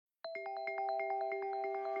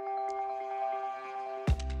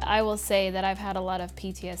I will say that I've had a lot of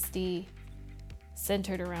PTSD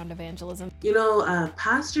centered around evangelism.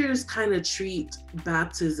 Pastors kind of treat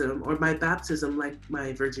baptism or my baptism like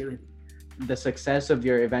my virginity. The success of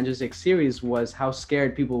your evangelistic series was how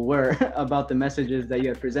scared people were about the messages that you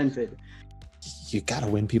had presented. You got to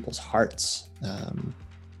win people's hearts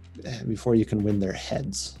before you can win their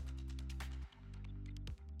heads.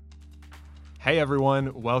 Hey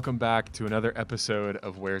everyone, welcome back to another episode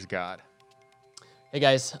of Where's God? Hey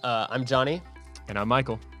guys, I'm Johnny. And I'm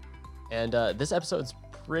Michael. And this episode's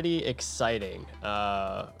pretty exciting.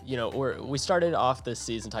 We started off this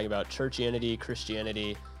season talking about churchianity,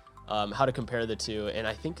 Christianity, how to compare the two. And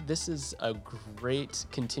I think this is a great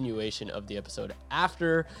continuation of the episode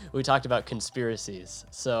after we talked about conspiracies.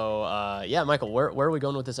 So Michael, where are we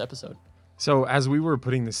going with this episode? So as we were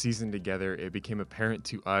putting the season together, it became apparent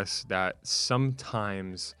to us that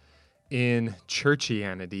sometimes in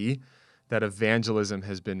churchianity, that evangelism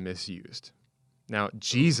has been misused. Now,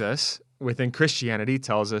 Jesus, within Christianity,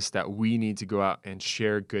 tells us that we need to go out and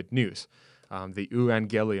share good news. The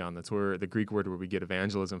euangelion, that's where the Greek word where we get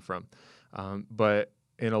evangelism from. But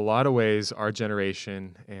in a lot of ways, our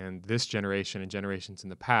generation and this generation and generations in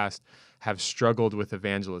the past have struggled with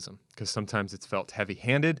evangelism because sometimes it's felt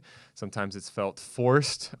heavy-handed, sometimes it's felt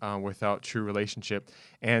forced without true relationship.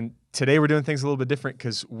 And today we're doing things a little bit different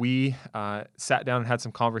because we sat down and had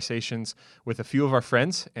some conversations with a few of our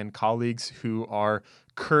friends and colleagues who are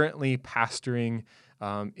currently pastoring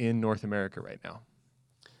in North America right now.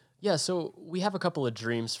 Yeah, so we have a couple of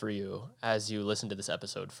dreams for you as you listen to this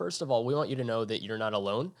episode. First of all, we want you to know that you're not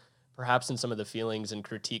alone, perhaps in some of the feelings and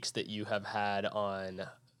critiques that you have had on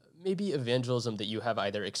maybe evangelism that you have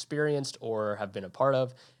either experienced or have been a part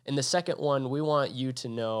of. And the second one, we want you to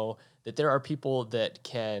know that there are people that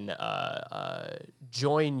can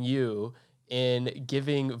join you in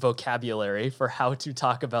giving vocabulary for how to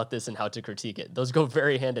talk about this and how to critique it. Those go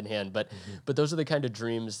very hand in hand, but those are the kind of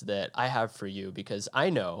dreams that I have for you, because I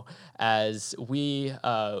know as we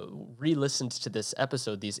re-listened to this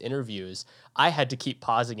episode, these interviews, I had to keep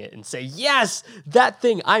pausing it and say, yes, that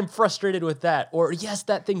thing, I'm frustrated with that, or yes,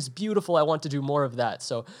 that thing's beautiful, I want to do more of that.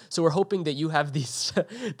 So we're hoping that you have these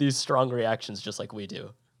these strong reactions just like we do.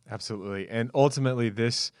 Absolutely. And ultimately,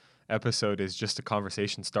 this episode is just a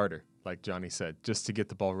conversation starter, like Johnny said, just to get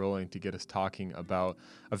the ball rolling, to get us talking about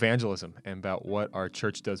evangelism and about what our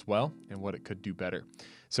church does well and what it could do better.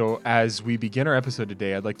 So as we begin our episode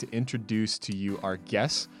today, I'd like to introduce to you our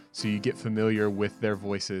guests so you get familiar with their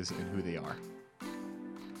voices and who they are.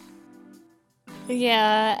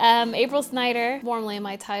 Yeah, April Snyder. Formally,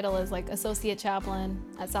 my title is Associate Chaplain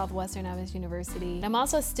at Southwestern Adventist University. I'm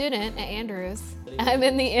also a student at Andrews. I'm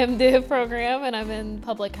in the MDiv program and I'm in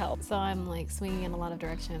public health. So I'm swinging in a lot of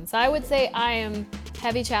directions. So I would say I am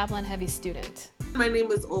heavy chaplain, heavy student. My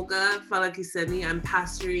name is Olga Falakiseni. I'm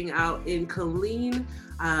pastoring out in Killeen.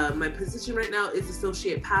 My position right now is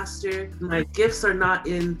associate pastor. My gifts are not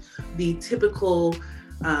in the typical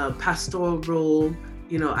pastoral role.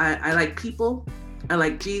 I like people, I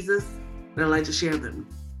like Jesus, and I like to share them.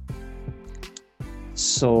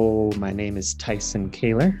 So my name is Tyson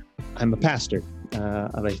Kaler. I'm a pastor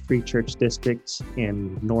of a free church district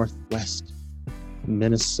in Northwest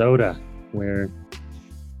Minnesota, where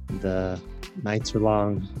the nights are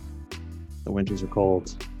long, the winters are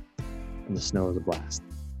cold, and the snow is a blast.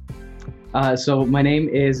 So my name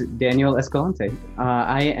is Daniel Escalante.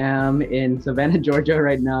 I am in Savannah, Georgia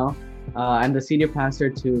right now. I'm the senior pastor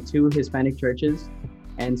to 2 Hispanic churches,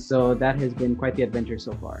 and so that has been quite the adventure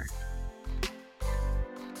so far.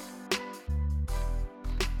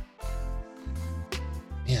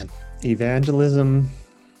 Man, evangelism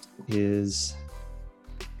is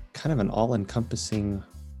kind of an all-encompassing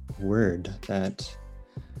word that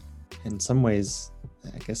in some ways,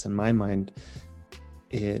 I guess in my mind,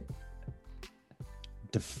 it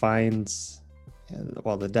defines,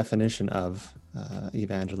 the definition of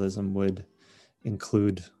evangelism would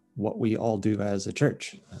include what we all do as a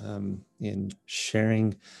church in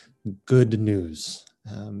sharing good news.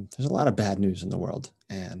 There's a lot of bad news in the world,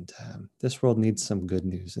 and this world needs some good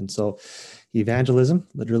news. And so evangelism,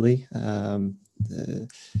 literally, in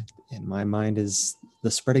my mind, is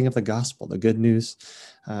the spreading of the gospel, the good news,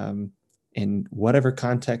 in whatever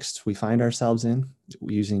context we find ourselves in,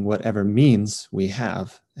 using whatever means we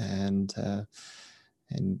have, and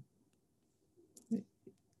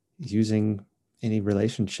using any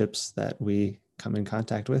relationships that we come in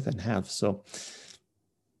contact with and have. So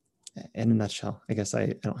in a nutshell, I guess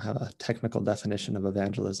I don't have a technical definition of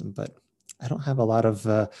evangelism, but I don't have a lot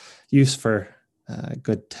of use for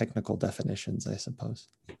good technical definitions, I suppose.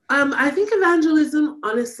 I think evangelism,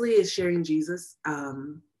 honestly, is sharing Jesus.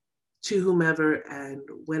 to whomever and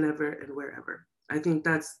whenever and wherever. I think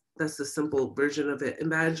that's the simple version of it.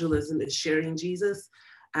 Evangelism is sharing Jesus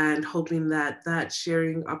and hoping that that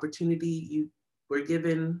sharing opportunity you were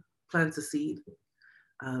given plants a seed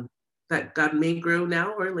that God may grow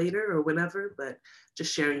now or later or whenever, but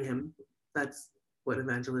just sharing him. That's what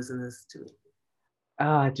evangelism is to me.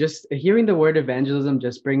 Just hearing the word evangelism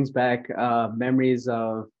just brings back memories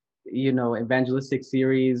of, evangelistic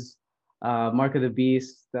series, Mark of the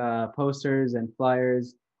Beast, posters and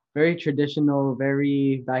flyers, very traditional,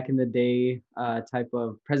 very back in the day type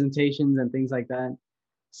of presentations and things like that.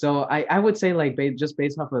 So I would say like just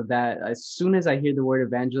based off of that, as soon as I hear the word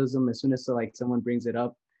evangelism, as soon as like someone brings it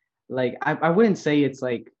up, like I wouldn't say it's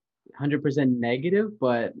like 100% negative,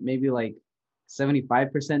 but maybe like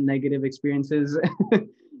 75% negative experiences to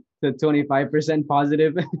 25%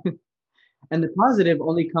 positive. And the positive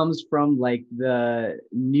only comes from like the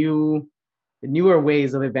newer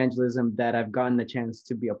ways of evangelism that I've gotten the chance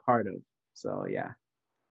to be a part of. So yeah.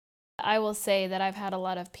 I will say that I've had a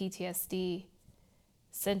lot of PTSD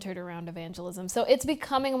centered around evangelism. So it's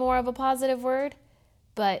becoming more of a positive word,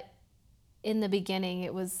 but in the beginning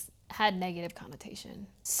it had negative connotation.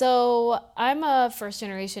 So I'm a first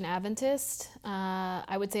generation Adventist.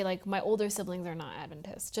 I would say like my older siblings are not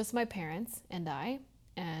Adventists, just my parents and I.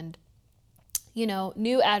 And,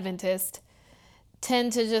 new Adventists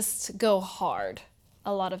tend to just go hard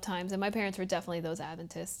a lot of times. And my parents were definitely those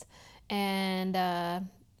Adventists. And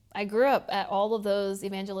I grew up at all of those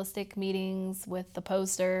evangelistic meetings with the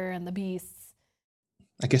poster and the beasts.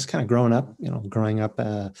 I guess kind of growing up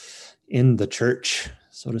in the church,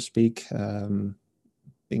 so to speak,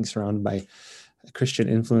 being surrounded by Christian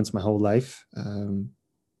influence my whole life.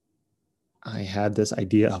 I had this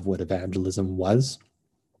idea of what evangelism was,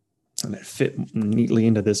 and it fit neatly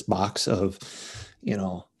into this box of,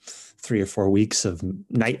 3 or 4 weeks of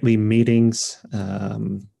nightly meetings,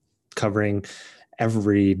 covering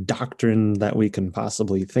every doctrine that we can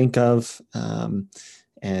possibly think of,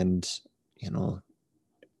 and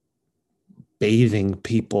bathing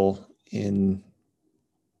people in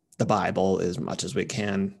the Bible as much as we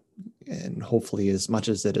can, and hopefully as much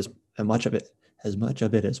of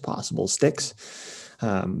it as possible sticks.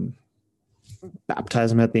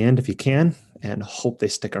 Baptize them at the end if you can, and hope they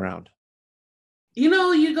stick around.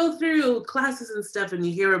 You go through classes and stuff and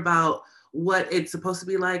you hear about what it's supposed to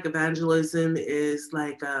be like. Evangelism is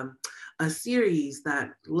like a series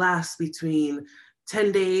that lasts between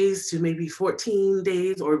 10 days to maybe 14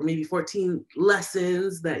 days, or maybe 14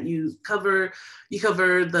 lessons that you cover. You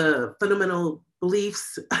cover the fundamental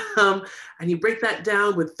beliefs, and you break that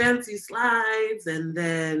down with fancy slides, and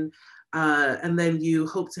then you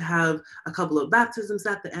hope to have a couple of baptisms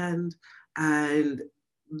at the end, and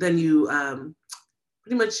then you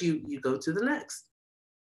pretty much you go to the next.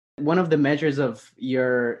 One of the measures of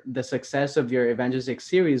the success of your evangelistic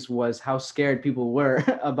series was how scared people were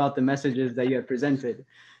about the messages that you had presented.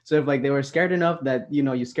 So if like they were scared enough that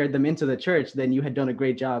you scared them into the church, then you had done a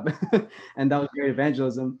great job, and that was great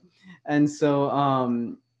evangelism. And so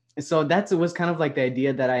that was kind of like the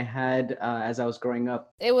idea that I had as I was growing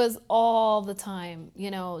up. It was all the time,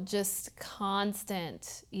 just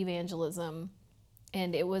constant evangelism,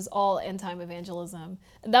 and it was all end time evangelism.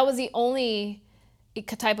 That was the only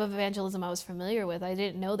type of evangelism I was familiar with. I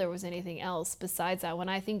didn't know there was anything else besides that. When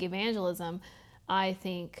I think evangelism, I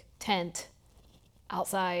think tent,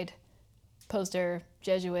 outside, poster,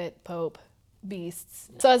 Jesuit, Pope, beasts.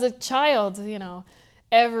 So as a child, I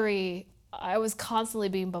was constantly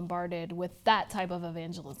being bombarded with that type of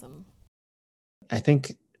evangelism. I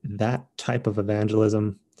think that type of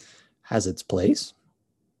evangelism has its place.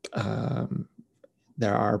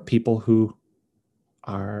 There are people who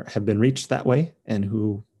have been reached that way and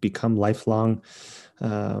who become lifelong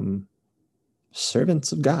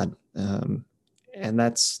servants of God. And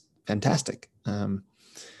that's fantastic.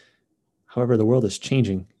 However, the world is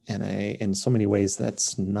changing, and in so many ways,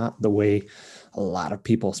 that's not the way a lot of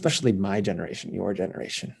people, especially my generation, your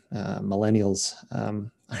generation, millennials, are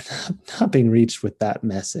not being reached with that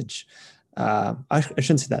message. I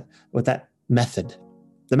shouldn't say that, with that method.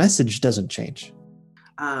 The message doesn't change.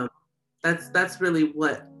 That's really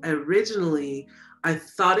what originally I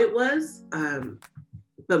thought it was,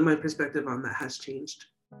 but my perspective on that has changed.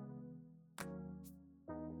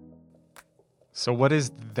 So what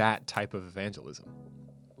is that type of evangelism?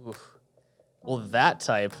 Oof. Well, that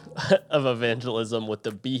type of evangelism with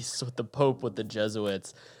the beasts, with the Pope, with the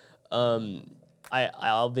Jesuits,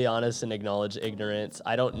 I'll be honest and acknowledge ignorance.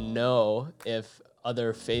 I don't know if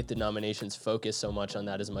other faith denominations focus so much on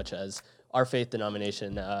that as much as our faith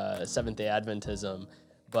denomination, Seventh-day Adventism.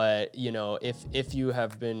 But if you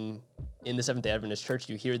have been in the Seventh-day Adventist Church,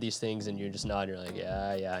 you hear these things and you're just nodding. You're like,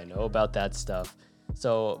 yeah, I know about that stuff.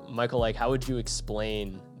 So Michael, like, how would you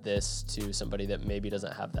explain this to somebody that maybe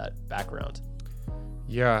doesn't have that background?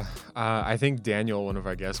 Yeah, I think Daniel, one of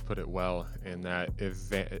our guests, put it well in that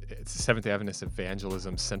Seventh-day Adventist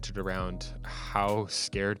evangelism centered around how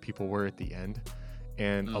scared people were at the end.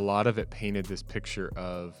 And a lot of it painted this picture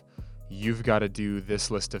of, you've got to do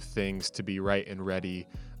this list of things to be right and ready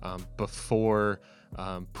before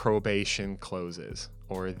probation closes,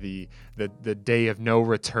 or the day of no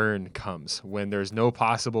return comes, when there's no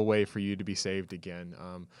possible way for you to be saved again.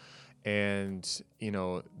 And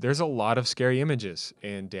there's a lot of scary images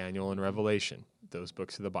in Daniel and Revelation, those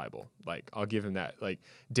books of the Bible. Like, I'll give him that. Like,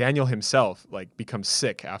 Daniel himself becomes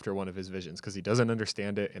sick after one of his visions because he doesn't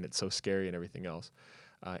understand it, and it's so scary and everything else.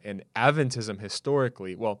 And Adventism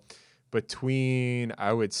historically, well, between,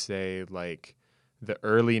 I would say, like the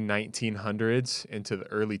early 1900s into the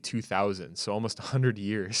early 2000s, so almost 100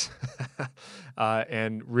 years.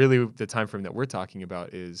 And really the time frame that we're talking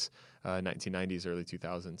about is 1990s, early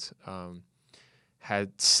 2000s,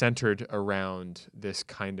 had centered around this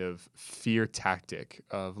kind of fear tactic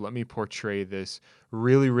of, let me portray this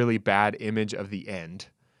really, really bad image of the end,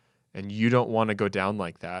 and you don't want to go down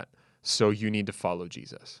like that, so you need to follow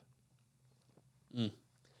Jesus.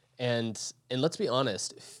 And let's be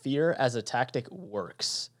honest, fear as a tactic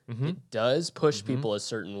works. It does push people a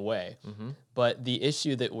certain way. But the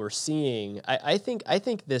issue that we're seeing, I think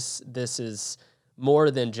this is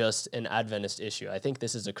more than just an Adventist issue. I think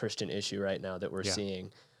this is a Christian issue right now that we're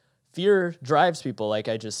seeing. Fear drives people, like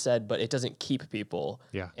I just said, but it doesn't keep people.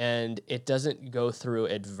 Yeah. And it doesn't go through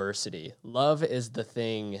adversity. Love is the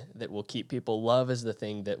thing that will keep people. Love is the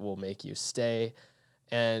thing that will make you stay.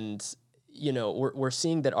 And we're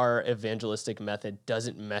seeing that our evangelistic method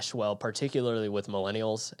doesn't mesh well, particularly with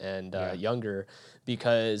millennials and younger,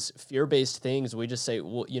 because fear-based things, we just say,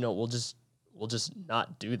 well, we'll just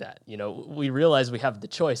not do that. We realize we have the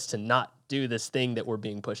choice to not do this thing that we're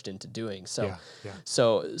being pushed into doing. So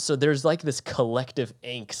there's like this collective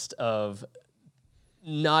angst of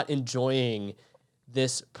not enjoying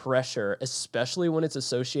this pressure, especially when it's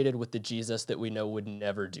associated with the Jesus that we know would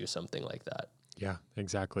never do something like that. Yeah,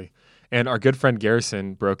 exactly. And our good friend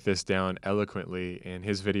Garrison broke this down eloquently in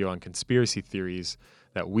his video on conspiracy theories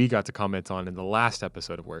that we got to comment on in the last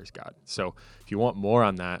episode of Where's God. So if you want more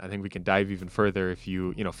on that, I think we can dive even further if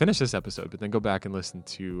you finish this episode, but then go back and listen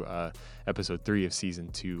to episode 3 of season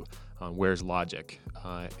 2 on Where's Logic.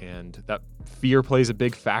 And that fear plays a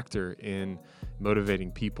big factor in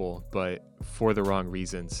motivating people, but for the wrong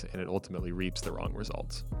reasons, and it ultimately reaps the wrong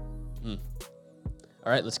results. All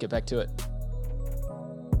right, let's get back to it.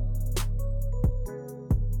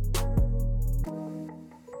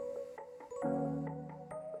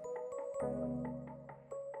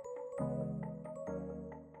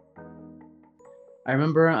 I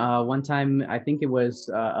remember one time, I think it was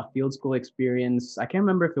a field school experience. I can't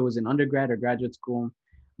remember if it was in undergrad or graduate school,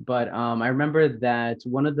 but I remember that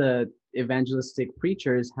one of the evangelistic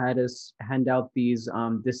preachers had us hand out these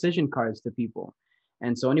decision cards to people.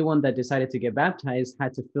 And so anyone that decided to get baptized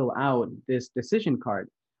had to fill out this decision card,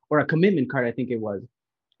 or a commitment card, I think it was.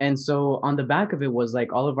 And so on the back of it was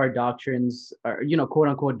like all of our doctrines, or, quote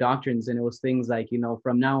unquote doctrines. And it was things like,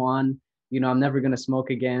 from now on, I'm never going to smoke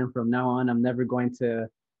again. From now on, I'm never going to,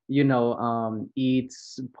 eat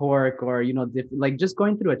pork, or, like just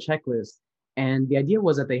going through a checklist. And the idea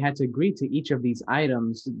was that they had to agree to each of these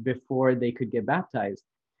items before they could get baptized.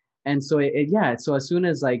 And so so as soon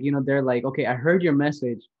as they're like, okay, I heard your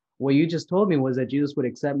message. What you just told me was that Jesus would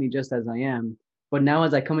accept me just as I am. But now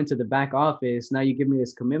as I come into the back office, now you give me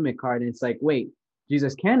this commitment card, and it's like, wait,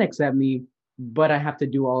 Jesus can accept me, but I have to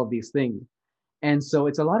do all of these things. And so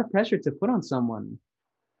it's a lot of pressure to put on someone.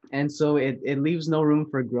 And so it leaves no room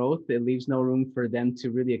for growth. It leaves no room for them to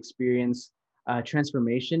really experience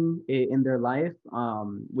transformation in their life.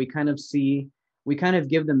 We kind of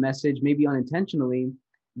give the message, maybe unintentionally,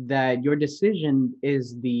 that your decision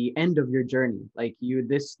is the end of your journey. Like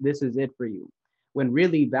this is it for you. When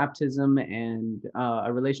really baptism and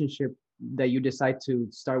a relationship that you decide to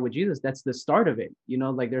start with Jesus, that's the start of it.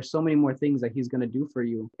 There's so many more things that he's going to do for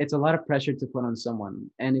you. It's a lot of pressure to put on someone.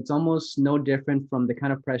 And it's almost no different from the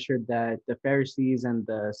kind of pressure that the Pharisees and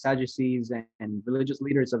the Sadducees and religious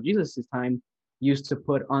leaders of Jesus's time used to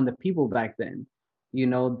put on the people back then.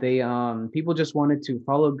 They people just wanted to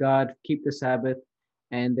follow God, keep the Sabbath,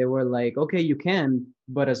 and they were like, okay, you can,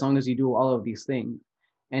 but as long as you do all of these things.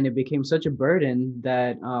 And it became such a burden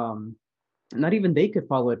that not even they could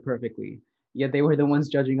follow it perfectly. Yet they were the ones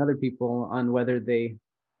judging other people on whether they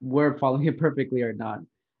were following it perfectly or not.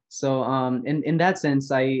 So in that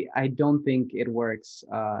sense, I don't think it works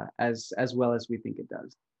as well as we think it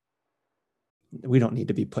does. We don't need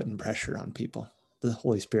to be putting pressure on people. The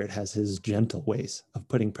Holy Spirit has his gentle ways of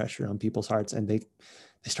putting pressure on people's hearts, and they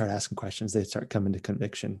start asking questions, they start coming to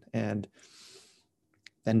conviction, and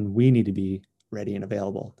then we need to be ready and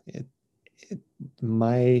available.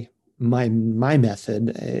 My method,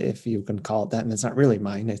 if you can call it that, and it's not really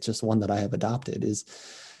mine, it's just one that I have adopted, is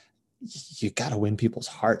you got to win people's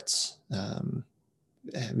hearts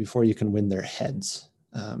before you can win their heads.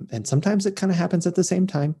 And sometimes it kind of happens at the same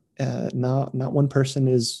time. Not one person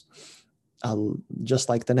is just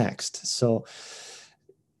like the next. So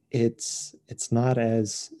it's not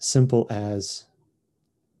as simple as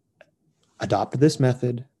adopt this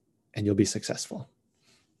method and you'll be successful.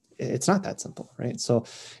 It's not that simple, right? So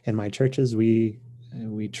in my churches, we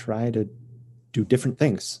try to do different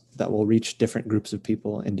things that will reach different groups of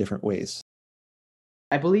people in different ways.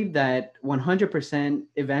 I believe that 100%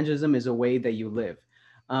 evangelism is a way that you live.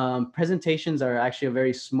 Presentations are actually a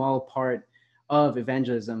very small part of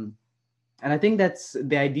evangelism. And I think that's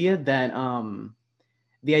the idea that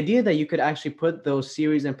you could actually put those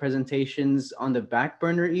series and presentations on the back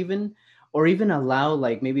burner even, or even allow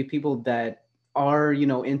like maybe people that are,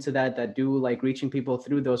 into that do like reaching people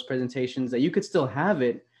through those presentations, that you could still have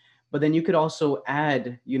it, but then you could also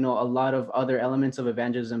add, a lot of other elements of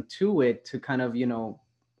evangelism to it to kind of,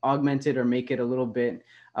 augment it or make it a little bit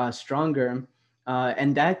stronger.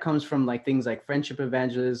 And that comes from like things like friendship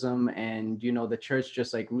evangelism and, the church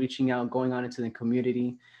just like reaching out, going on into the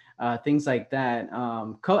community, things like that.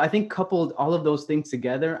 I think coupled all of those things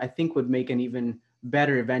together, I think would make an even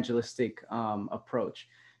better evangelistic approach.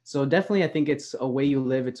 So definitely, I think it's a way you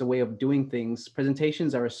live. It's a way of doing things.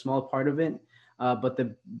 Presentations are a small part of it. But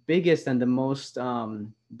the biggest and the most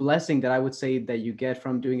blessing that I would say that you get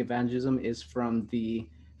from doing evangelism is from the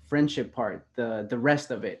friendship part, the rest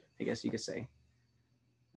of it, I guess you could say.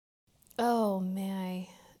 Oh, man.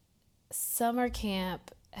 Summer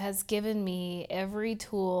camp has given me every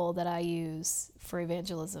tool that I use for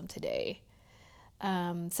evangelism today.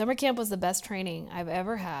 Summer camp was the best training I've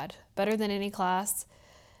ever had, better than any class,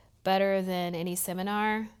 better than any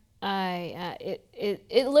seminar.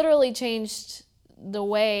 It literally changed the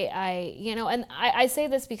way and I say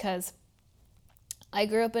this because I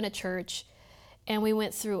grew up in a church and we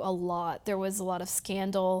went through a lot. There was a lot of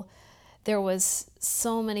scandal. There was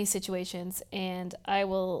so many situations, and I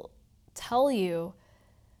will tell you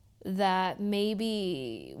that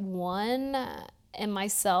maybe one and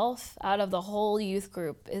myself out of the whole youth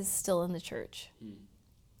group is still in the church.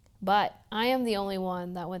 But I am the only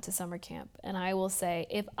one that went to summer camp. And I will say,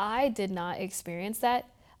 if I did not experience that,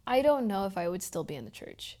 I don't know if I would still be in the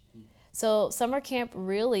church. So summer camp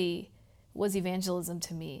really was evangelism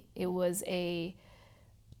to me. It was a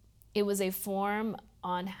form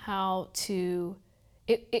on how to,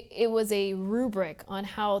 it was a rubric on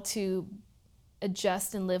how to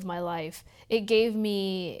adjust and live my life. It gave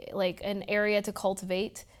me like an area to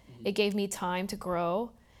cultivate. It gave me time to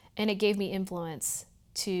grow, and it gave me influence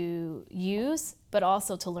to use, but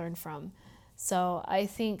also to learn from. So I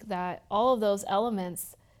think that all of those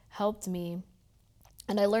elements helped me.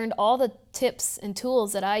 And I learned all the tips and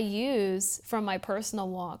tools that I use from my personal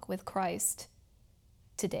walk with Christ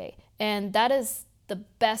today. And that is the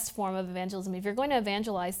best form of evangelism. If you're going to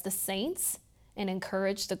evangelize the saints and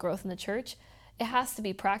encourage the growth in the church, it has to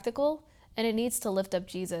be practical and it needs to lift up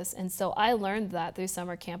Jesus. And so I learned that through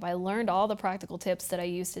summer camp. I learned all the practical tips that I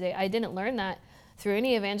use today. I didn't learn that through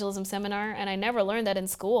any evangelism seminar, and I never learned that in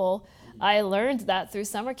school. I learned that through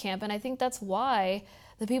summer camp, and I think that's why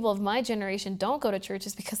the people of my generation don't go to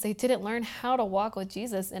churches, because they didn't learn how to walk with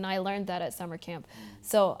Jesus, and I learned that at summer camp.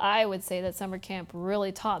 So I would say that summer camp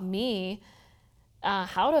really taught me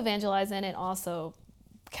how to evangelize, and it also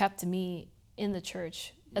kept me in the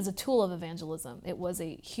church as a tool of evangelism. It was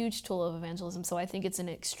a huge tool of evangelism, so I think it's an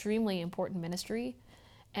extremely important ministry,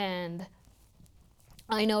 and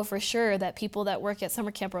I know for sure that people that work at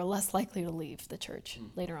summer camp are less likely to leave the church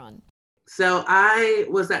later on. So I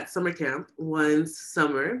was at summer camp one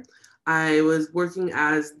summer. I was working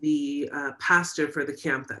as the pastor for the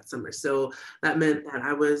camp that summer. So that meant that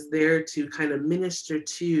I was there to kind of minister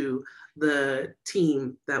to the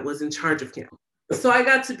team that was in charge of camp. So I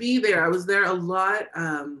got to be there. I was there a lot.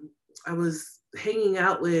 I was hanging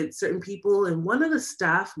out with certain people, and one of the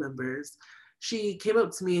staff members, she came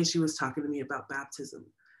up to me and she was talking to me about baptism.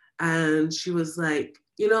 And she was like,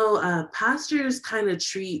 pastors kind of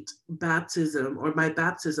treat baptism, or my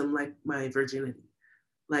baptism, like my virginity.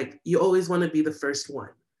 Like, you always want to be the first one.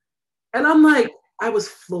 And I'm like, I was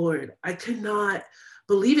floored. I could not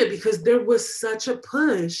believe it, because there was such a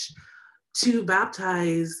push to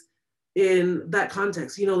baptize in that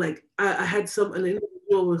context. You know, like I had an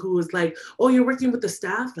individual who was like, oh, you're working with the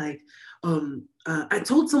staff? Like, I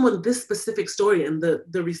told someone this specific story, and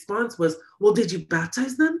the response was, well, did you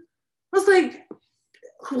baptize them? I was like,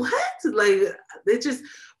 what? Like, it just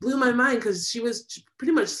blew my mind, because she was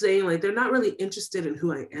pretty much saying, like, they're not really interested in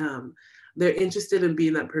who I am. They're interested in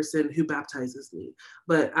being that person who baptizes me.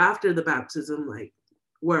 But after the baptism, like,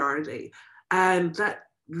 where are they? And that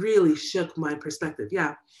really shook my perspective.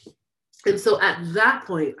 Yeah. And so at that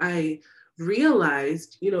point, I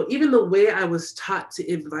realized, you know, even the way I was taught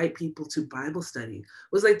to invite people to Bible study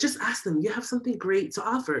was like, just ask them, you have something great to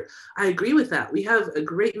offer. I agree with that. We have a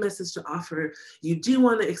great message to offer. You do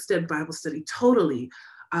want to extend Bible study, totally.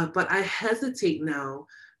 But I hesitate now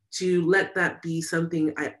to let that be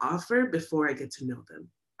something I offer before I get to know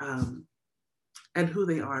them, and who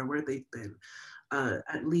they are, where they've been.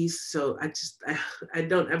 At least, so I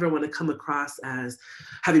don't ever want to come across as,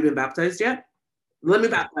 have you been baptized yet? Let me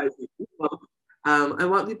baptize you. Well, I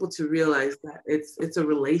want people to realize that it's a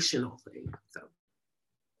relational thing. So,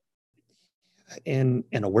 in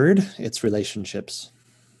a word, it's relationships.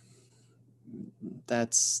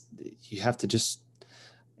 That's, you have to just,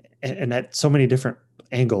 and at so many different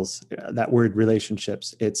angles, that word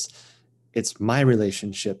relationships, it's my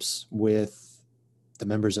relationships with the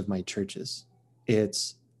members of my churches.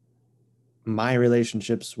 It's my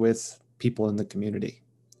relationships with people in the community.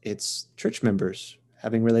 It's church members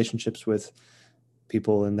having relationships with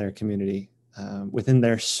people in their community, within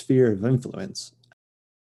their sphere of influence.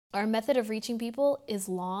 Our method of reaching people is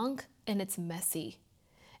long and it's messy.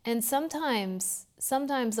 And sometimes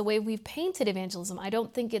the way we've painted evangelism, I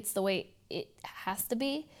don't think it's the way it has to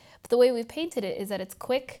be, but the way we've painted it is that it's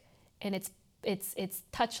quick and it's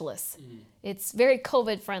touchless. It's very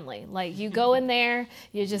COVID friendly. Like, you go in there,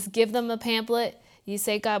 you just give them a pamphlet, you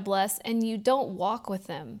say God bless, and you don't walk with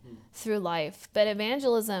them through life. But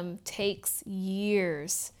evangelism takes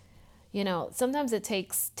years. You know, sometimes it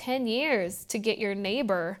takes 10 years to get your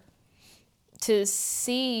neighbor to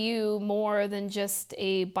see you more than just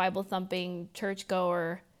a Bible thumping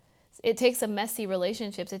churchgoer. It takes a messy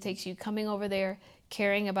relationships. It takes you coming over there,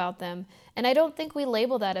 caring about them. And I don't think we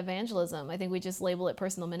label that evangelism. I think we just label it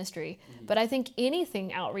personal ministry. But I think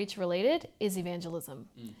anything outreach related is evangelism.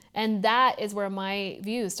 And that is where my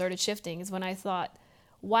views started shifting, is when I thought,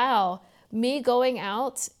 wow, me going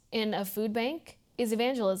out in a food bank is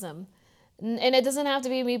evangelism. And it doesn't have to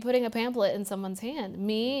be me putting a pamphlet in someone's hand.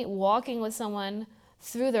 Me walking with someone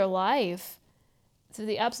through their life, through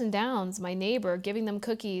the ups and downs, my neighbor, giving them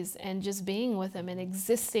cookies and just being with them and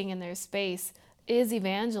existing in their space is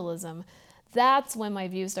evangelism. That's when my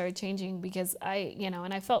views started changing, because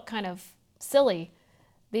and I felt kind of silly,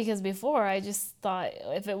 because before I just thought,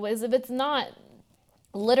 if it's not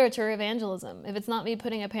literature evangelism, if it's not me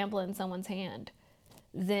putting a pamphlet in someone's hand,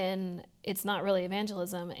 then it's not really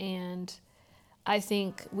evangelism. And I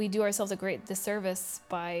think we do ourselves a great disservice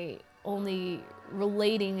by only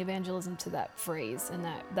relating evangelism to that phrase and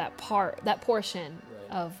that portion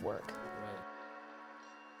of work.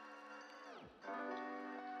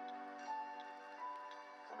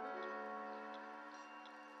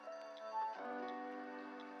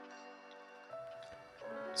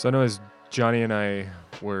 So I know as Johnny and I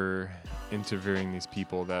were interviewing these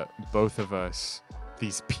people, that both of us,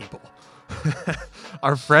 these people,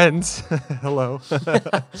 our friends, hello,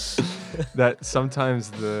 that sometimes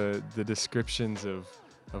the descriptions of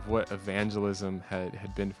what evangelism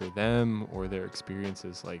had been for them, or their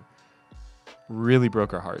experiences, like, really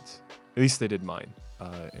broke our hearts. At least they did mine,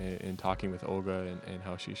 in talking with Olga and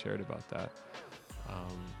how she shared about that.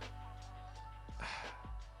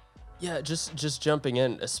 Yeah, just jumping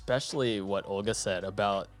in, especially what Olga said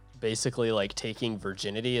about basically like taking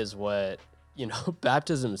virginity is what,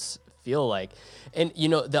 baptisms feel like. And,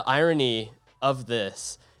 the irony of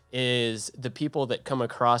this is the people that come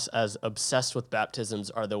across as obsessed with baptisms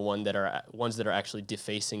are the ones that are actually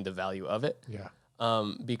defacing the value of it. Yeah.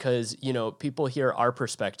 Because, people hear our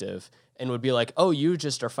perspective and would be like, oh, you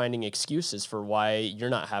just are finding excuses for why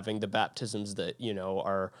you're not having the baptisms that,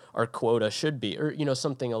 our quota should be, or,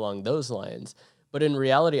 something along those lines. But in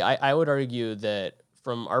reality, I would argue that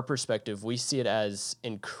from our perspective, we see it as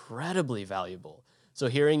incredibly valuable. So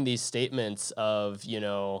hearing these statements of,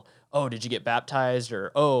 oh, did you get baptized?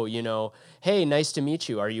 Or, oh, hey, nice to meet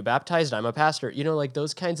you. Are you baptized? I'm a pastor. Like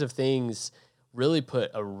those kinds of things really put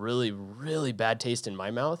a really, really bad taste in my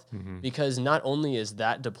mouth, because not only is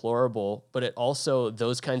that deplorable, but it also,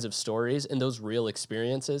 those kinds of stories and those real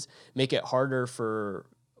experiences make it harder for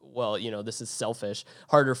well, this is selfish.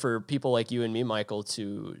 Harder for people like you and me, Michael,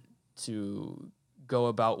 to go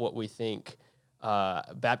about what we think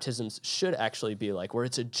baptisms should actually be like, where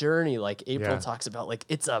it's a journey, like April talks about, like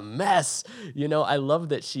it's a mess. I love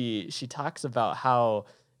that she talks about how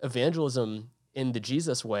evangelism in the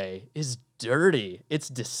Jesus way is dirty. It's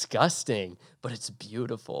disgusting, but it's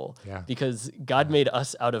beautiful because God made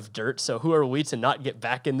us out of dirt. So who are we to not get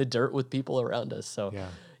back in the dirt with people around us? So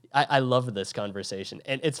I love this conversation.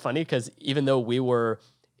 And it's funny because even though we were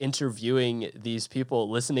interviewing these people,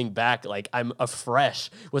 listening back, like I'm afresh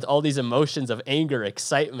with all these emotions of anger,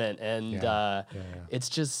 excitement, and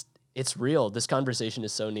it's real. This conversation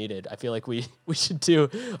is so needed. I feel like we should do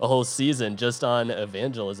a whole season just on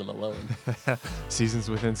evangelism alone. Seasons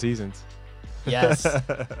within seasons. Yes.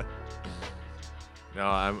 No,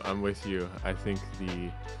 I'm with you. I think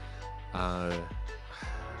I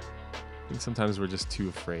think sometimes we're just too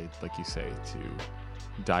afraid, like you say, to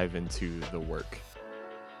dive into the work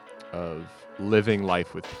of living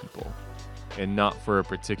life with people, and not for a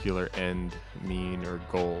particular end, mean, or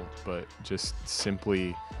goal, but just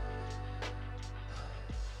simply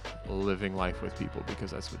living life with people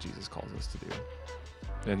because that's what Jesus calls us to do.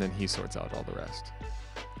 And then he sorts out all the rest.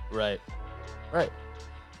 Right.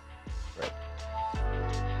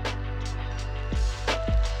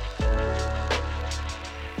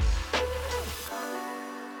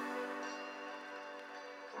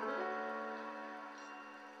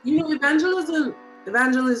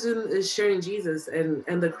 Evangelism is sharing Jesus, and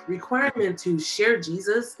the requirement to share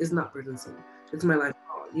Jesus is not burdensome. It's my life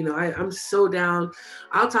call. I'm so down.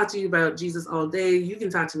 I'll talk to you about Jesus all day. You can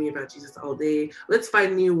talk to me about Jesus all day. Let's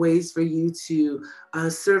find new ways for you to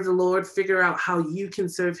serve the Lord, figure out how you can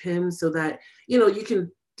serve him so that, you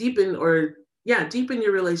can deepen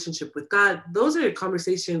your relationship with God. Those are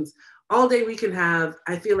conversations all day we can have.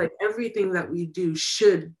 I feel like everything that we do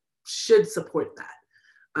should support that.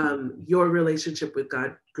 Your relationship with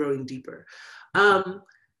God growing deeper.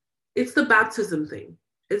 It's the baptism thing.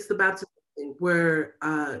 Where,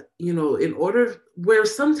 where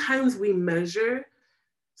sometimes we measure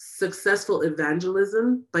successful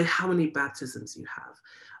evangelism by how many baptisms you have.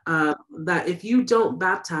 That if you don't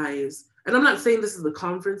baptize, and I'm not saying this is the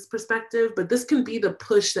conference perspective, but this can be the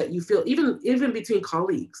push that you feel, even between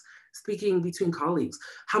colleagues. Speaking between colleagues,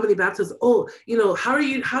 how many baptisms? Oh,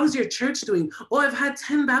 how's your church doing? Oh, I've had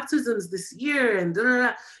 10 baptisms this year, and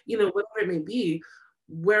whatever it may be.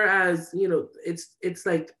 Whereas, it's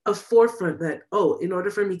like a forefront that, in order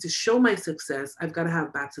for me to show my success, I've got to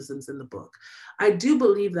have baptisms in the book. I do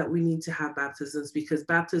believe that we need to have baptisms because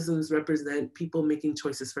baptisms represent people making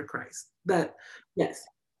choices for Christ. Yes.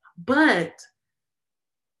 But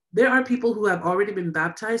there are people who have already been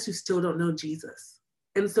baptized who still don't know Jesus.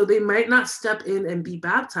 And so they might not step in and be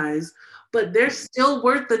baptized, but they're still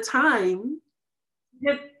worth the time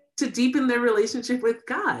to deepen their relationship with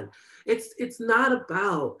God. It's not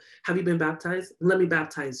about, have you been baptized? Let me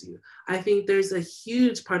baptize you. I think there's a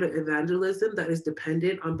huge part of evangelism that is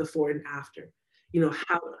dependent on before and after.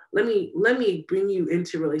 Let me bring you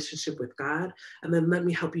into relationship with God, and then let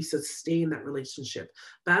me help you sustain that relationship.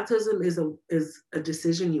 Baptism is a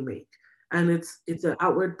decision you make. And it's an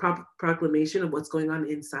outward proclamation of what's going on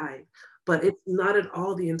inside, but it's not at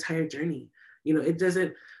all the entire journey.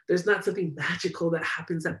 There's not something magical that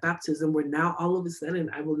happens at baptism where now all of a sudden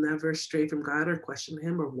I will never stray from God or question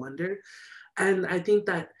him or wonder. And I think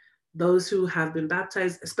that those who have been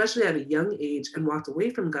baptized, especially at a young age and walked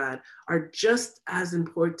away from God, are just as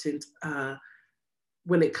important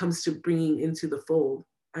when it comes to bringing into the fold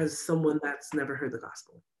as someone that's never heard the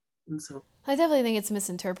gospel. And so I definitely think it's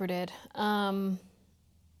misinterpreted. I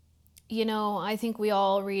think we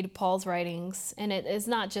all read Paul's writings, and it is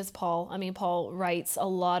not just Paul. I mean, Paul writes a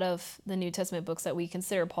lot of the New Testament books that we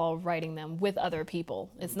consider Paul writing them with other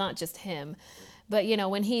people. It's not just him. But,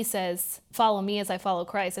 when he says, follow me as I follow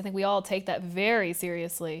Christ, I think we all take that very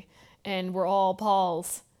seriously, and we're all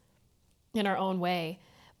Paul's in our own way.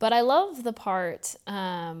 But I love the part,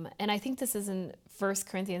 and I think this is in 1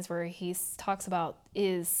 Corinthians where he talks about,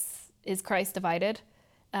 is Christ divided?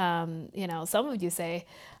 Some of you say,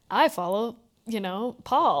 I follow,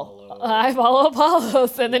 Paul. I follow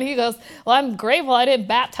Apollos. And then he goes, well, I'm grateful I didn't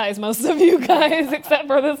baptize most of you guys except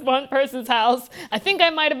for this one person's house. I think I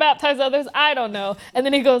might have baptized others. I don't know. And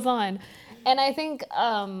then he goes on. And I think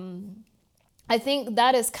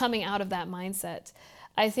that is coming out of that mindset.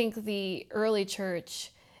 I think the early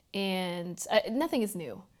church, and nothing is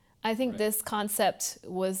new. I think this concept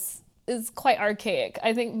is quite archaic.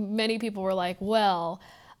 I think many people were like, well,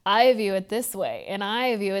 I view it this way, and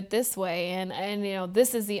I view it this way, and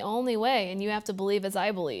this is the only way, and you have to believe as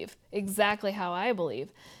I believe, exactly how I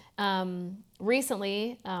believe.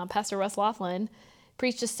 Recently, Pastor Russ Laughlin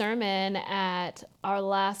preached a sermon at our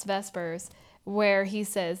last Vespers where he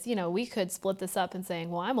says, you know, we could split this up and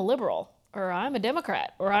saying, well, I'm a liberal, or I'm a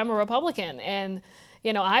Democrat, or I'm a Republican, and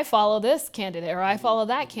you know, I follow this candidate or I follow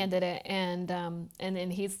that candidate, and then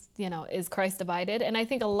he's, you know, is Christ divided? And I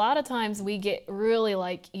think a lot of times we get really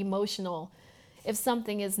like emotional if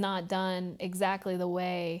something is not done exactly the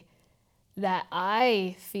way that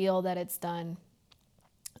I feel that it's done,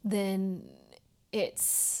 then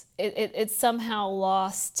it's somehow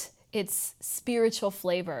lost its spiritual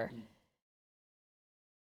flavor.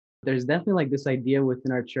 There's definitely like this idea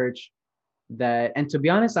within our church that, and to be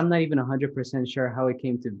honest, I'm not even 100% sure how it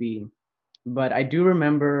came to be, but I do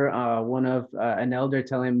remember one of an elder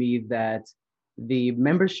telling me that the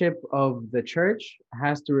membership of the church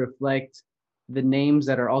has to reflect the names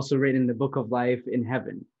that are also written in the book of life in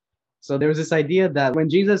heaven. So there was this idea that when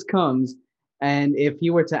Jesus comes, and if he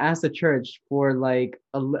were to ask the church for like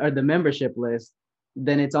or the membership list,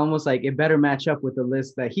 then it's almost like it better match up with the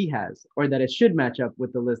list that he has, or that it should match up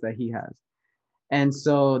with the list that he has. And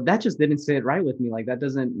so that just didn't sit right with me. Like, that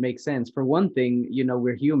doesn't make sense. For one thing, you know,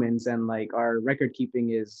 we're humans and like our record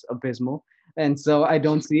keeping is abysmal. And so I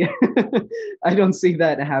don't see I don't see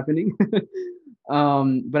that happening.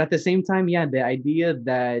 But at the same time, yeah, the idea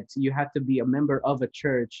that you have to be a member of a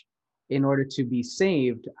church in order to be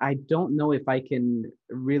saved, I don't know if I can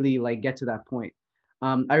really like get to that point.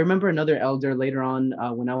 I remember another elder later on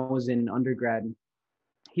when I was in undergrad,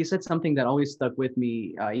 he said something that always stuck with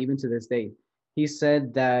me even to this day. He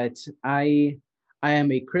said that I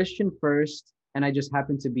am a Christian first, and I just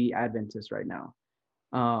happen to be Adventist right now.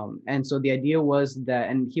 And so the idea was that,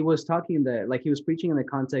 and he was talking he was preaching in the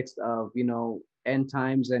context of, you know, end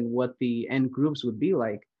times and what the end groups would be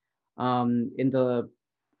like. In the,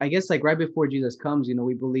 I guess like right before Jesus comes, you know,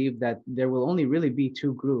 we believe that there will only really be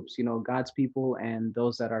two groups, you know, God's people and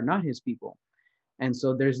those that are not his people. And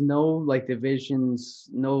so there's no like divisions,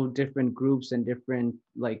 no different groups and different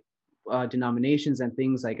like denominations and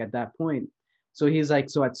things like at that point. So he's like,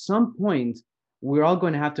 so at some point, we're all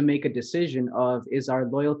going to have to make a decision of, is our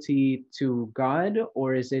loyalty to God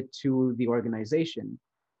or is it to the organization?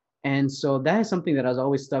 And so that is something that has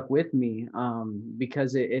always stuck with me,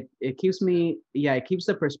 because it keeps me, yeah, it keeps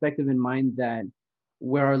the perspective in mind that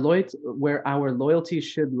where our loyalty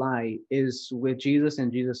should lie is with Jesus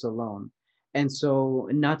and Jesus alone. And so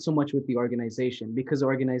not so much with the organization, because the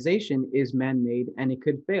organization is man-made and it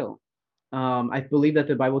could fail. I believe that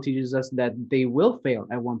the Bible teaches us that they will fail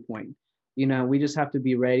at one point. You know, we just have to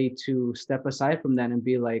be ready to step aside from that and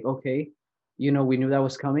be like, okay, you know, we knew that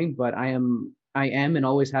was coming, but I am and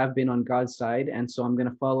always have been on God's side. And so I'm going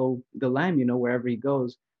to follow the Lamb, you know, wherever he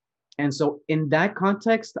goes. And so in that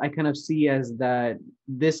context, I kind of see as that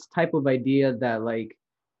this type of idea that like,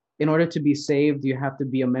 in order to be saved, you have to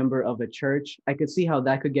be a member of a church. I could see how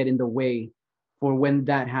that could get in the way for when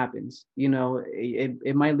that happens. You know,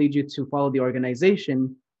 it might lead you to follow the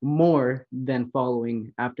organization more than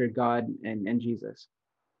following after God and Jesus.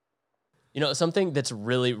 You know, something that's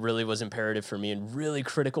really, really was imperative for me and really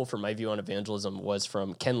critical for my view on evangelism was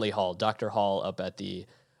from Kenley Hall, Dr. Hall up at the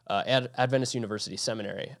Adventist University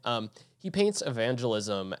Seminary. He paints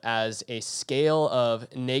evangelism as a scale of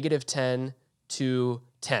 -10 to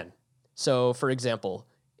 10. So, for example,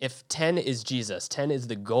 if 10 is Jesus, 10 is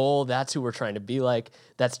the goal, that's who we're trying to be like,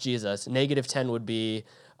 that's Jesus. -10 would be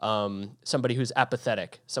somebody who's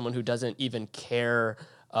apathetic, someone who doesn't even care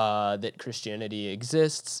that Christianity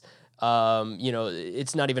exists. You know,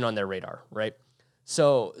 it's not even on their radar, right?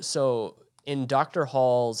 So in Dr.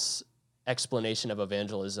 Hall's explanation of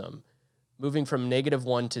evangelism, moving from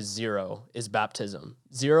 -1 to 0 is baptism.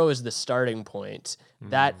 0 is the starting point.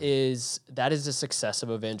 That is a success of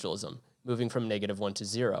evangelism, moving from -1 to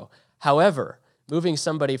 0. However, moving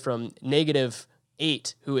somebody from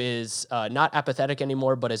 -8, who is not apathetic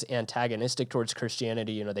anymore, but is antagonistic towards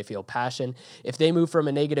Christianity, you know, they feel passion. If they move from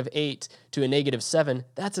a -8 to a -7,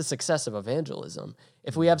 that's a success of evangelism.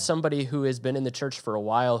 If we have somebody who has been in the church for a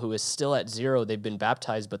while, who is still at 0, they've been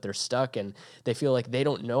baptized, but they're stuck and they feel like they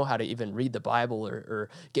don't know how to even read the Bible or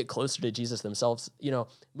get closer to Jesus themselves, you know,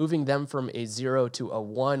 moving them from a 0 to a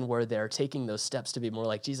 1 where they're taking those steps to be more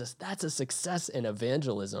like Jesus, that's a success in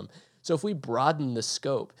evangelism. So if we broaden the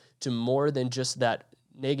scope to more than just that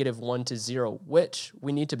 -1 to 0, which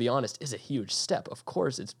we need to be honest is a huge step. Of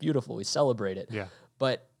course, it's beautiful. We celebrate it. Yeah.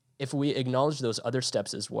 But if we acknowledge those other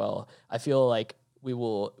steps as well, I feel like we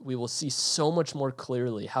will see so much more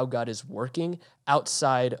clearly how God is working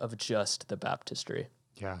outside of just the baptistry.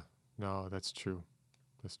 Yeah. No, that's true.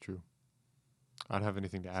 That's true. I don't have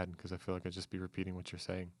anything to add because I feel like I'd just be repeating what you're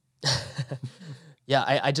saying.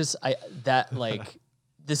 Yeah, that like,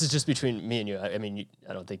 this is just between me and you. I mean,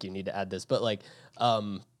 I don't think you need to add this, but like,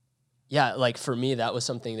 yeah, like for me, that was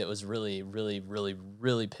something that was really, really, really,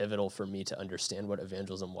 really pivotal for me to understand what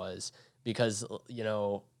evangelism was, because, you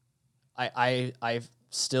know, I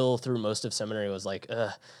still through most of seminary was like,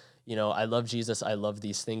 you know, I love Jesus. I love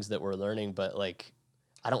these things that we're learning, but like,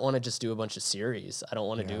 I don't want to just do a bunch of series. I don't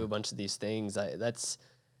want to do a bunch of these things.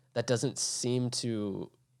 That doesn't seem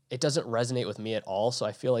to, it doesn't resonate with me at all. So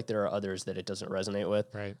I feel like there are others that it doesn't resonate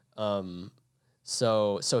with. Right.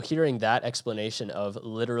 So hearing that explanation of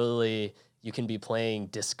literally you can be playing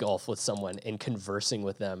disc golf with someone and conversing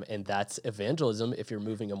with them, and that's evangelism if you're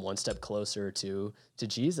moving them one step closer to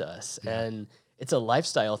Jesus. Yeah. And it's a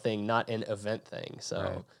lifestyle thing, not an event thing. So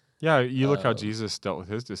Right. Yeah, you look how Jesus dealt with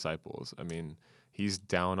his disciples. I mean, he's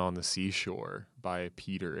down on the seashore by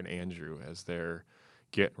Peter and Andrew as they're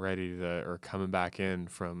getting ready to, or coming back in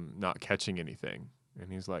from not catching anything.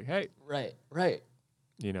 And he's like, hey. Right.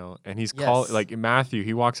 You know, and he's Yes. like Matthew,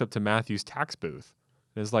 he walks up to Matthew's tax booth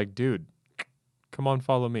and is like, dude, come on,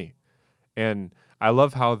 follow me. And I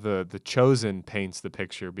love how the Chosen paints the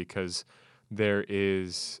picture, because there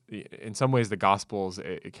is, in some ways, the Gospels,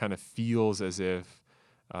 it kind of feels as if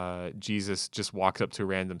Jesus just walks up to a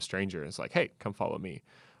random stranger and is like, hey, come follow me.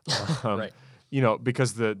 Right. You know,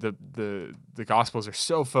 because the Gospels are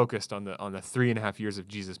so focused on the 3.5 years of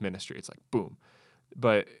Jesus' ministry. It's like, boom.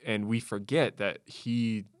 And we forget that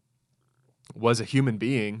he was a human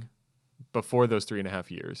being before those 3.5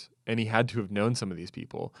 years, and he had to have known some of these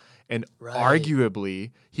people, and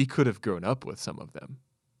arguably he could have grown up with some of them.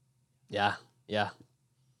 Yeah.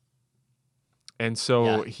 And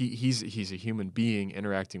so he's a human being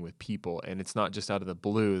interacting with people, and it's not just out of the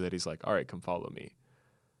blue that he's like, all right, come follow me.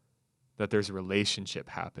 That there's a relationship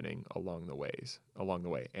happening along the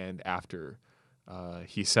way, and after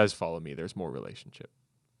he says follow me, there's more relationship.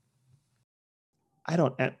 I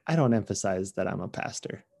don't emphasize that I'm a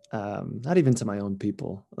pastor, not even to my own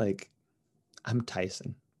people. Like, I'm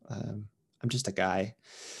Tyson. I'm just a guy,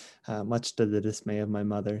 much to the dismay of my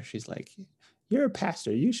mother. She's like, you're a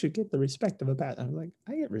pastor. You should get the respect of a pastor. I'm like,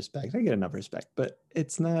 I get respect. I get enough respect, but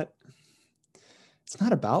it's not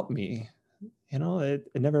about me. You know, it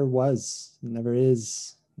never was, never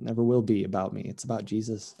is, never will be about me. It's about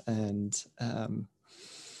Jesus. And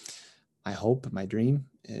my hope, my dream,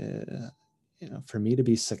 you know, for me to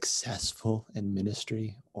be successful in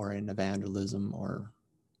ministry or in evangelism or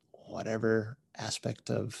whatever aspect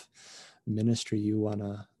of ministry you want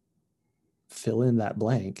to fill in that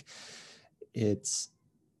blank, it's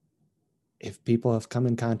if people have come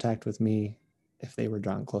in contact with me, if they were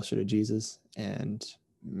drawn closer to Jesus and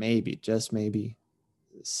maybe, just maybe,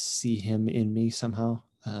 see him in me somehow,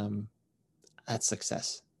 that's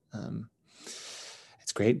success.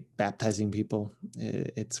 It's great baptizing people.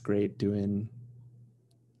 It's great doing,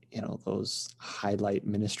 you know, those highlight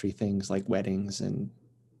ministry things like weddings and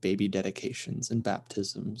baby dedications and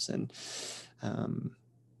baptisms. And,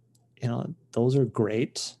 you know, those are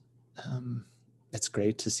great. It's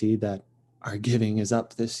great to see that our giving is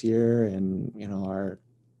up this year, and, you know, our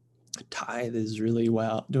tithe is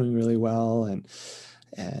doing really well. And,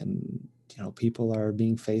 you know, people are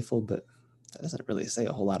being faithful, but that doesn't really say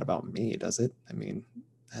a whole lot about me, does it? I mean,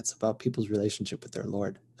 that's about people's relationship with their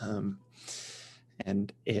Lord.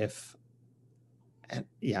 And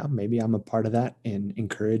maybe I'm a part of that in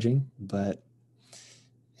encouraging, but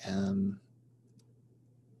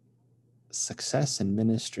success in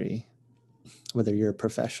ministry, whether you're a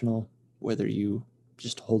professional, whether you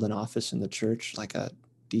just hold an office in the church, like a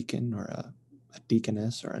deacon or a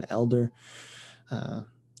deaconess or an elder,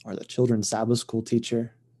 or the children's Sabbath school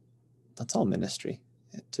teacher, that's all ministry.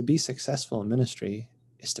 To be successful in ministry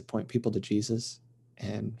is to point people to Jesus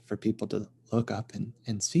and for people to look up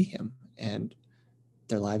and see him, and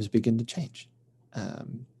their lives begin to change.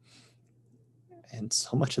 And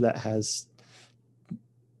so much of that has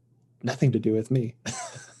nothing to do with me,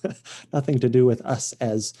 nothing to do with us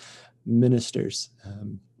as ministers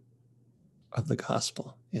of the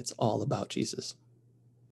gospel. It's all about Jesus.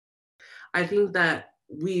 I think that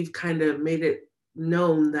we've kind of made it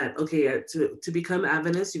known that, okay, to become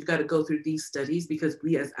Adventist, you've got to go through these studies because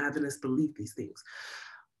we as Adventists believe these things.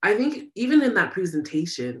 I think even in that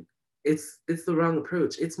presentation, it's the wrong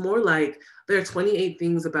approach. It's more like there are 28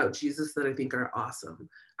 things about Jesus that I think are awesome.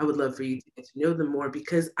 I would love for you to get to know them more,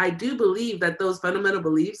 because I do believe that those fundamental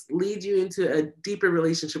beliefs lead you into a deeper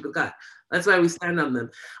relationship with God. That's why we stand on them.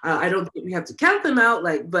 I don't think we have to count them out,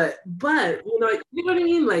 but you know what I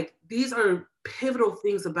mean? Like, these are pivotal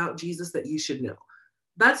things about Jesus that you should know.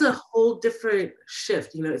 That's a whole different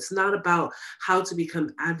shift. You know, it's not about how to become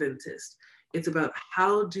Adventist. It's about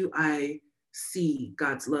how do I see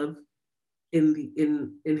God's love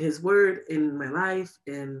in his word, in my life,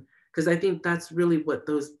 and because I think that's really what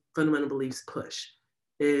those fundamental beliefs push,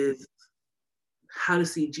 is how to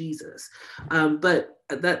see Jesus. But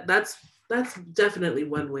that's definitely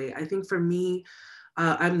one way. I think for me,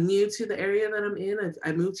 I'm new to the area that I'm in.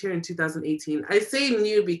 I moved here in 2018. I say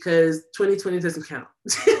new because 2020 doesn't count.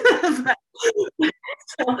 But,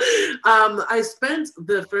 so, I spent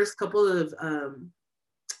the first couple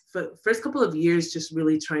of years just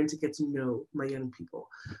really trying to get to know my young people.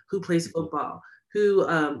 Who plays football?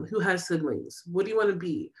 Who has siblings? What do you want to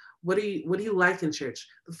be? What do you like in church?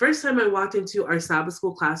 The first time I walked into our Sabbath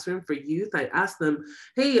school classroom for youth, I asked them,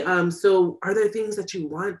 "Hey, so are there things that you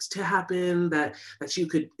want to happen that you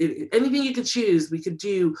could, anything you could choose, we could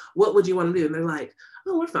do? What would you want to do?" And they're like,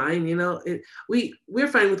 "Oh, we're fine. We're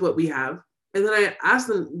fine with what we have." And then I asked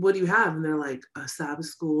them, "What do you have?" And they're like, "A Sabbath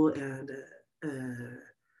school and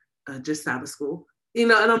just Sabbath school."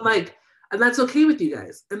 And I'm like, "And that's okay with you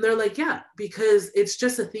guys?" And they're like, "Yeah, because it's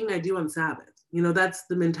just a thing I do on Sabbath." That's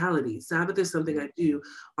the mentality. Sabbath is something I do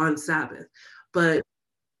on Sabbath. But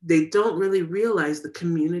they don't really realize the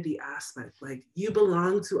community aspect. Like, you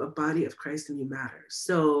belong to a body of Christ and you matter.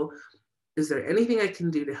 So is there anything I can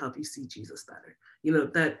do to help you see Jesus better?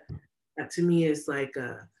 That to me is like,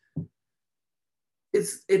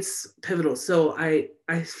 it's pivotal. So I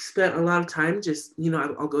spent a lot of time just,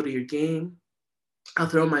 I'll go to your game. I'll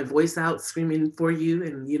throw my voice out screaming for you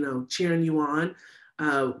and, cheering you on.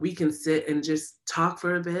 We can sit and just talk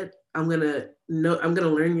for a bit. I'm gonna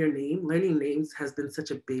learn your name. Learning names has been such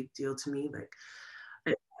a big deal to me.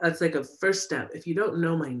 Like, that's like a first step. If you don't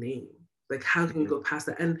know my name, like, how can you go past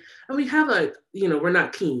that? And we have we're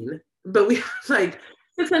not keen, but we have like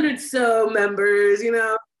 600 so members.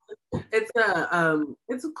 It's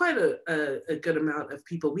quite a good amount of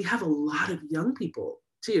people. We have a lot of young people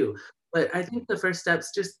too. But I think the first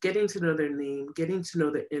step's just getting to know their name, getting to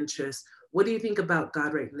know their interests. What do you think about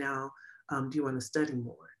God right now? Do you want to study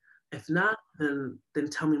more? If not, then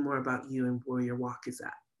tell me more about you and where your walk is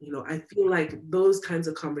at. I feel like those kinds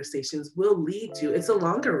of conversations will lead to, it's a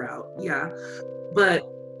longer route, yeah, but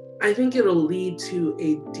I think it'll lead to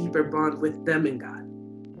a deeper bond with them and God,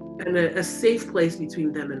 and a safe place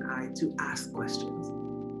between them and I to ask questions.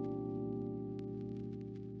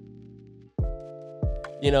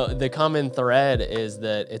 The common thread is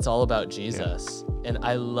that it's all about Jesus. Yeah. And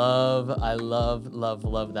I love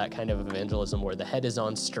that kind of evangelism where the head is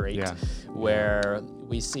on straight, where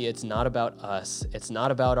we see it's not about us. It's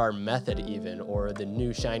not about our method even, or the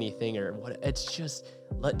new shiny thing or what. It's just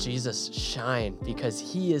let Jesus shine, because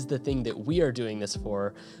he is the thing that we are doing this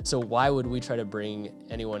for. So why would we try to bring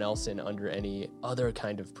anyone else in under any other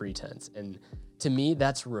kind of pretense? And to me,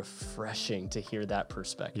 that's refreshing to hear that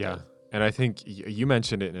perspective. Yeah. And I think you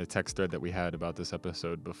mentioned it in a text thread that we had about this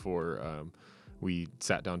episode before we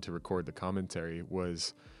sat down to record the commentary,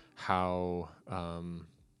 was how, and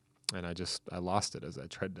I lost it as I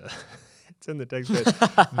tried to, it's in the text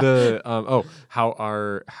thread,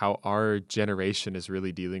 how our generation is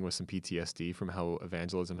really dealing with some PTSD from how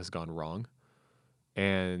evangelism has gone wrong.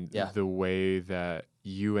 And the way that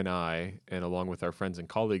you and I, and along with our friends and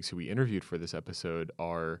colleagues who we interviewed for this episode,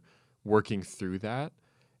 are working through that,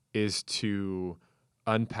 is to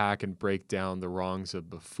unpack and break down the wrongs of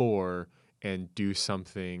before and do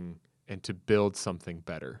something and to build something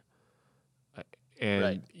better. And,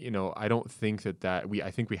 right. I don't think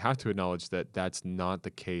I think we have to acknowledge that that's not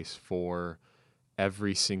the case for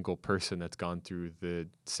every single person that's gone through the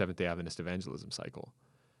Seventh-day Adventist evangelism cycle.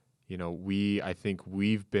 I think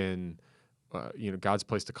we've been, God's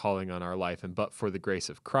placed a calling on our life, and but for the grace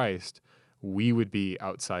of Christ, we would be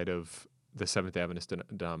outside of the Seventh-day Adventist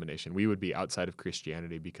denomination. We would be outside of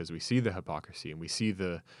Christianity because we see the hypocrisy and we see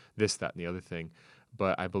the this, that, and the other thing.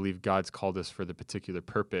 But I believe God's called us for the particular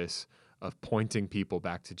purpose of pointing people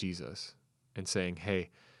back to Jesus and saying, hey,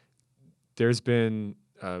 there's been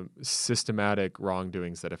systematic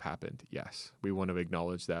wrongdoings that have happened. Yes, we want to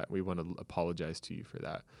acknowledge that. We want to apologize to you for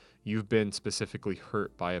that. You've been specifically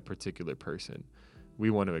hurt by a particular person. We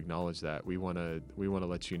want to acknowledge that. We want to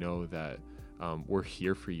let you know that we're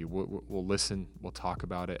here for you. We'll listen. We'll talk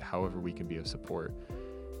about it. However we can be of support.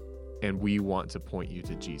 And we want to point you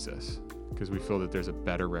to Jesus because we feel that there's a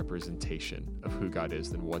better representation of who God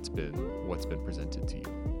is than what's been presented to you.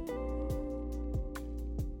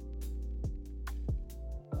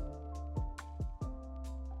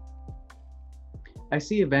 I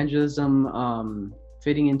see evangelism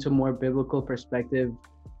fitting into more biblical perspective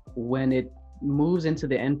when it moves into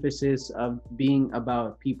the emphasis of being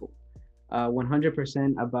about people.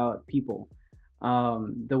 100% about people.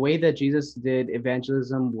 The way that Jesus did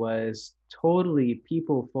evangelism was totally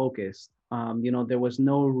people focused. There was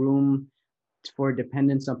no room for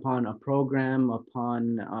dependence upon a program,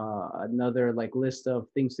 upon another like list of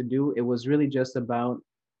things to do. It was really just about,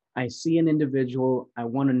 I see an individual, I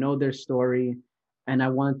want to know their story, and I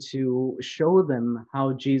want to show them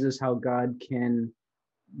how Jesus, how God can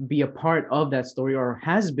be a part of that story or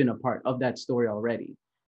has been a part of that story already.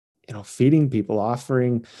 Feeding people,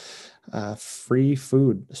 offering free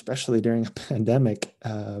food, especially during a pandemic,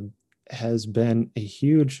 has been a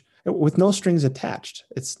huge, with no strings attached.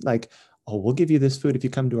 It's like, oh, we'll give you this food if you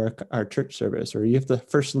come to our church service, or you have to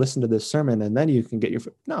first listen to this sermon and then you can get your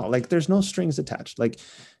food. No, like there's no strings attached. Like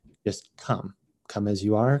just come as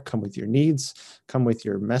you are, come with your needs, come with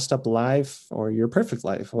your messed up life or your perfect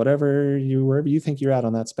life, wherever you think you're at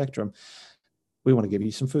on that spectrum. We want to give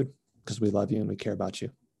you some food because we love you and we care about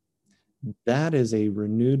you. That is a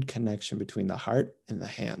renewed connection between the heart and the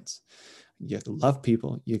hands. You love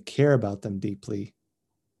people, you care about them deeply,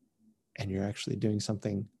 and you're actually doing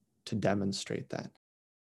something to demonstrate that.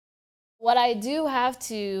 What I do have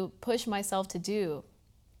to push myself to do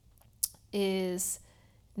is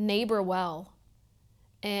neighbor well.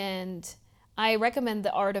 And I recommend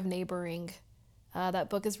The Art of Neighboring.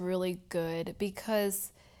 That book is really good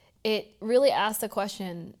because it really asks the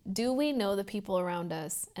question, do we know the people around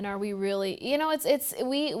us? And are we really,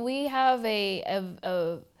 we have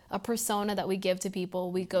a persona that we give to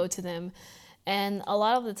people, we go to them. And a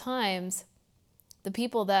lot of the times, the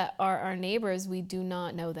people that are our neighbors, we do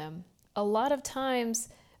not know them. A lot of times,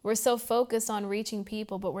 we're so focused on reaching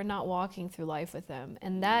people, but we're not walking through life with them.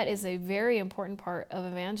 And that is a very important part of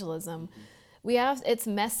evangelism. It's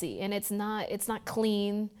messy and it's not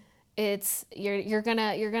clean. It's you're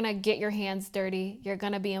gonna get your hands dirty. You're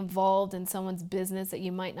gonna be involved in someone's business that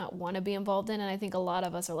you might not want to be involved in. And I think a lot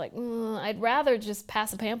of us are like, I'd rather just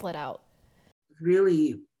pass a pamphlet out.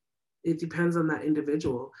 Really, it depends on that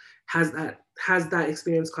individual. Has that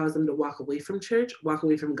experience caused them to walk away from church, walk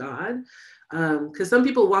away from God? Because some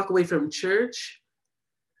people walk away from church,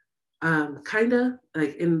 kind of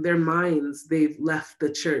like in their minds, they've left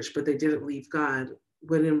the church, but they didn't leave God.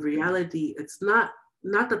 When in reality, it's not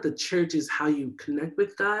that the church is how you connect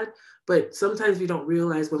with God, but sometimes we don't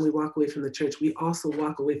realize when we walk away from the church, we also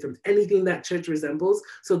walk away from anything that church resembles.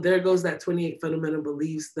 So there goes that 28 fundamental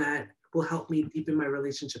beliefs that will help me deepen my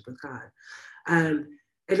relationship with God. And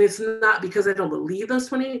it's not because I don't believe those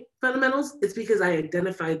 28 fundamentals, it's because I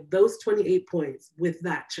identified those 28 points with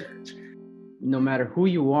that church. No matter who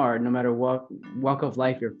you are, no matter what walk of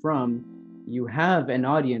life you're from, you have an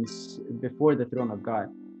audience before the throne of God.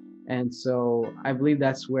 And so I believe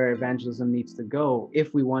that's where evangelism needs to go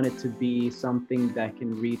if we want it to be something that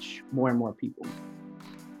can reach more and more people.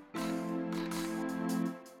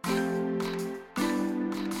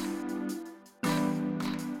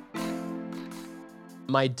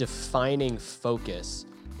 My defining focus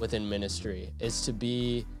within ministry is to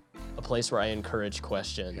be a place where I encourage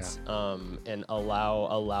questions, and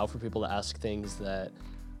allow for people to ask things that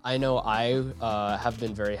I know I have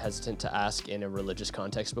been very hesitant to ask in a religious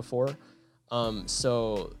context before.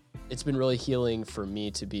 So it's been really healing for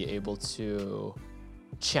me to be able to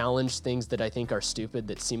challenge things that I think are stupid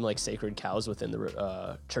that seem like sacred cows within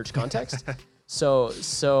the church context. So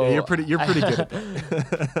yeah, you're pretty good at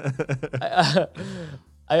that.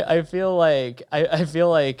 I feel like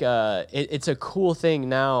it's a cool thing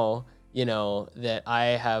now, that I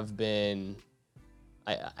have been,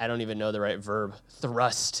 I don't even know the right verb,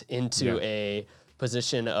 thrust into a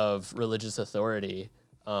position of religious authority.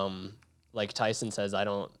 Like Tyson says, I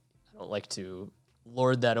don't like to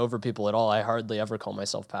lord that over people at all. I hardly ever call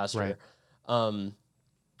myself pastor. Right.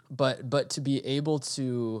 But to be able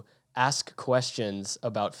to ask questions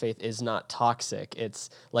about faith is not toxic. It's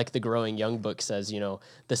like the Growing Young book says,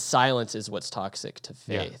 the silence is what's toxic to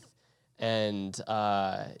faith. Yeah. And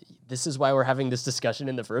this is why we're having this discussion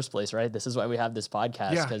in the first place, right? This is why we have this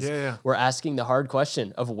podcast, because we're asking the hard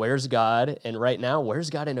question of where's God? And right now, where's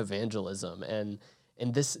God in evangelism? And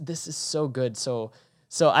this is so good. So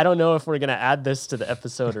I don't know if we're going to add this to the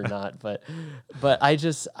episode or not, but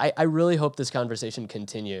I really hope this conversation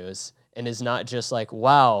continues and is not just like,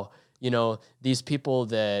 wow, these people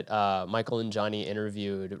that Michael and Johnny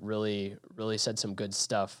interviewed really, really said some good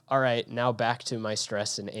stuff. All right, now back to my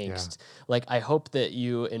stress and angst. Yeah. Like, I hope that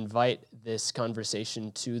you invite this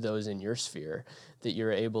conversation to those in your sphere, that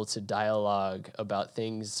you're able to dialogue about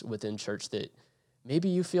things within church that maybe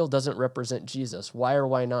you feel doesn't represent Jesus. Why or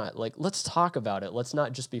why not? Like, let's talk about it. Let's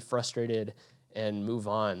not just be frustrated and move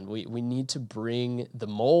on. We need to bring the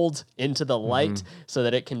mold into the light so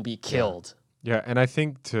that it can be killed. Yeah, and I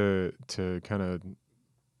think to kind of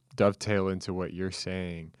dovetail into what you're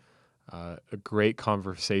saying, a great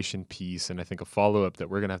conversation piece, and I think a follow-up that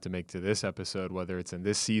we're going to have to make to this episode, whether it's in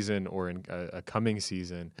this season or in a coming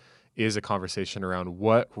season, is a conversation around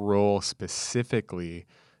what role specifically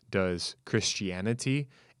does Christianity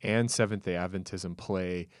and Seventh-day Adventism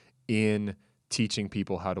play in teaching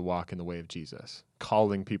people how to walk in the way of Jesus,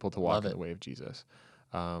 calling people to walk in the way of Jesus.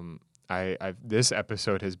 This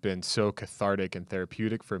episode has been so cathartic and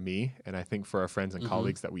therapeutic for me, and I think for our friends and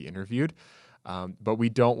colleagues that we interviewed. But we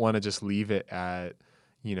don't want to just leave it at,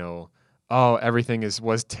 oh, everything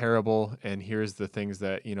was terrible, and here's the things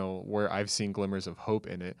that, where I've seen glimmers of hope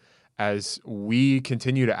in it. As we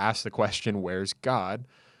continue to ask the question, where's God?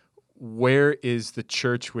 Where is the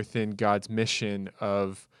church within God's mission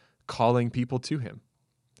of calling people to him?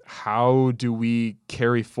 How do we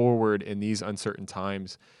carry forward in these uncertain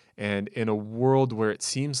times? And in a world where it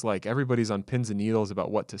seems like everybody's on pins and needles about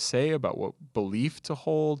what to say, about what belief to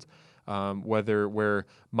hold, where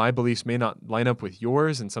my beliefs may not line up with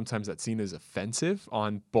yours, and sometimes that's seen as offensive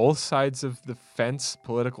on both sides of the fence,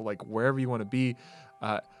 political, like wherever you want to be,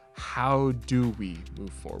 how do we move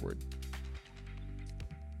forward?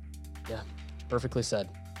 Yeah, perfectly said.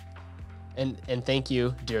 And thank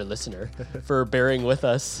you, dear listener, for bearing with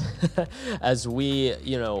us as we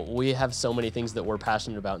have so many things that we're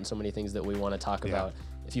passionate about and so many things that we want to talk about.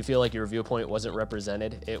 If you feel like your viewpoint wasn't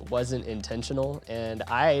represented, it wasn't intentional. And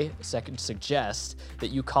I suggest that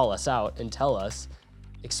you call us out and tell us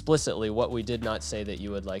explicitly what we did not say that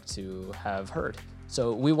you would like to have heard.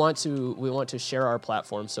 So we want to share our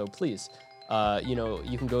platform. So please,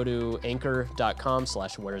 you can go to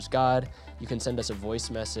anchor.com/where's God. You can send us a voice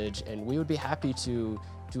message, and we would be happy to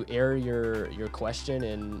air your question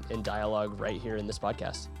and dialogue right here in this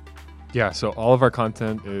podcast. Yeah, so all of our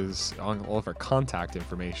content all of our contact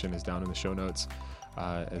information is down in the show notes.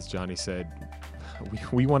 As Johnny said,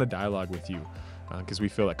 we want to dialogue with you because we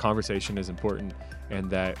feel that conversation is important and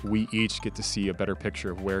that we each get to see a better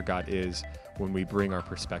picture of where God is when we bring our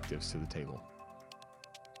perspectives to the table.